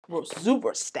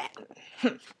Rosuvastatin.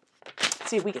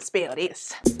 See if we can spell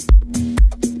this.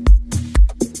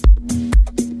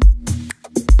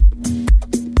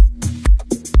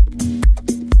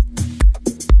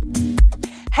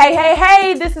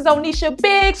 Hey, this is Onisha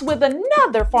Biggs with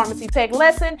another pharmacy tech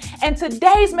lesson, and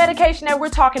today's medication that we're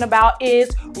talking about is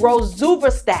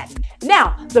Rosuvastatin.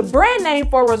 Now, the brand name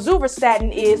for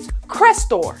Rosuvastatin is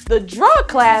Crestor. The drug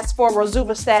class for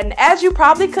Rosuvastatin, as you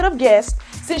probably could have guessed,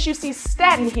 since you see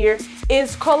statin here,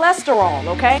 is cholesterol,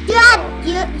 okay?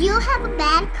 You have a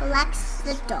bad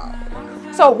cholesterol.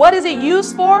 So what is it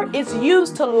used for? It's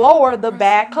used to lower the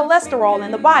bad cholesterol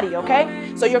in the body,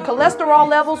 okay? So your cholesterol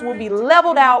levels will be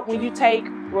leveled out when you take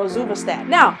Rosuvastatin.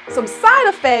 Now, some side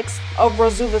effects of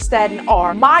Rosuvastatin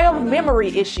are mild memory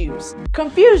issues,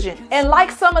 confusion, and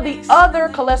like some of the other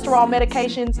cholesterol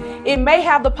medications, it may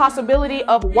have the possibility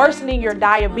of worsening your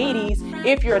diabetes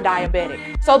if you're a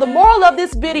diabetic. So the moral of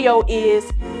this video is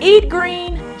eat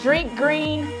green, drink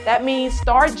green, that means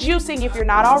start juicing if you're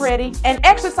not already, and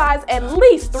exercise at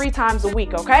least 3 times a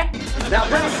week, okay?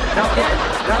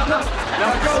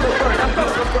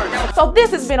 So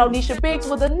this has been Onisha Biggs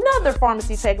with another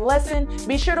pharmacy tech lesson.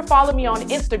 Be sure to follow me on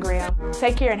Instagram.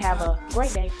 Take care and have a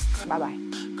great day. Bye-bye.